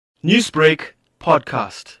Newsbreak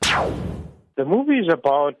Podcast. The movie is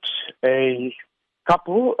about a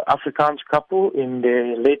couple, Afrikaans couple in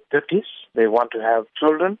their late 30s. They want to have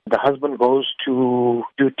children. The husband goes to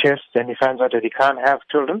do tests and he finds out that he can't have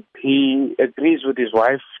children. He agrees with his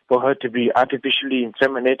wife for her to be artificially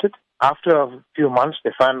inseminated. After a few months,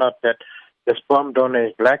 they find out that the sperm donor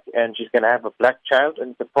is black and she's going to have a black child.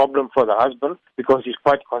 And it's a problem for the husband because he's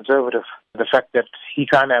quite conservative. The fact that he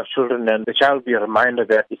can't have children and the child will be a reminder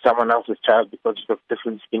that it's someone else's child because it's got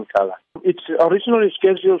different skin color. It's originally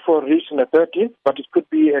scheduled for release on the 13th, but it could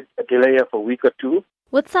be a delay of a week or two.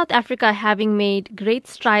 With South Africa having made great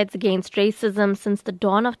strides against racism since the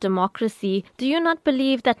dawn of democracy, do you not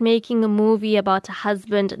believe that making a movie about a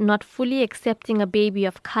husband not fully accepting a baby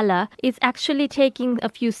of color is actually taking a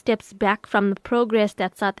few steps back from the progress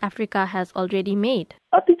that South Africa has already made?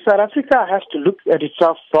 I think South Africa has to look at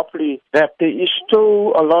itself properly, that there is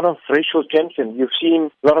still a lot of racial tension. You've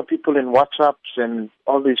seen a lot of people in WhatsApps and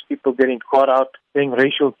all these people getting caught out saying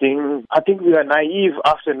racial things. I think we are naive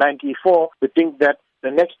after 94 to think that the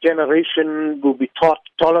next generation will be taught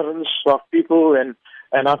tolerance of people, and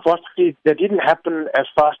unfortunately that didn't happen as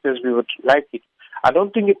fast as we would like it. I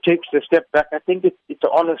don't think it takes a step back. I think it's an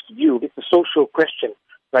honest view. It's a social question.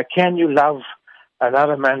 Like, can you love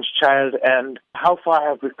another man's child, and how far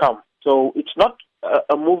have we come? So it's not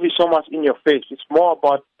a movie so much in your face. It's more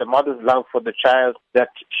about the mother's love for the child, that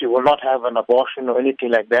she will not have an abortion or anything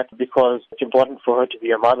like that because it's important for her to be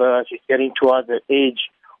a mother. She's getting towards the age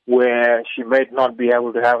where she might not be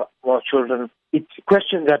able to have more children. It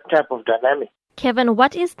questions that type of dynamic. Kevin,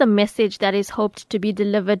 what is the message that is hoped to be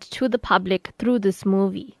delivered to the public through this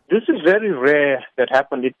movie? This is very rare that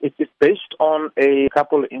happened. It's based on a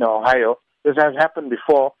couple in Ohio. This has happened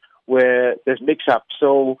before where there's mix-up.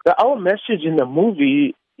 So our message in the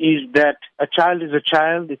movie is that a child is a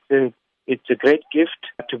child. It's a great gift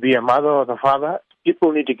to be a mother or the father.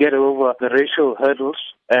 People need to get over the racial hurdles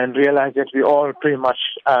and realize that we all pretty much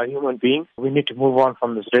are human beings. We need to move on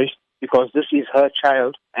from this race because this is her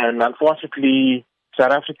child. And unfortunately,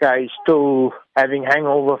 South Africa is still having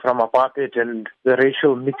hangover from apartheid, and the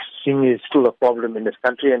racial mixing is still a problem in this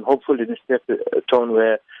country. And hopefully this sets a tone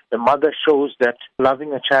where the mother shows that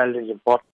loving a child is important.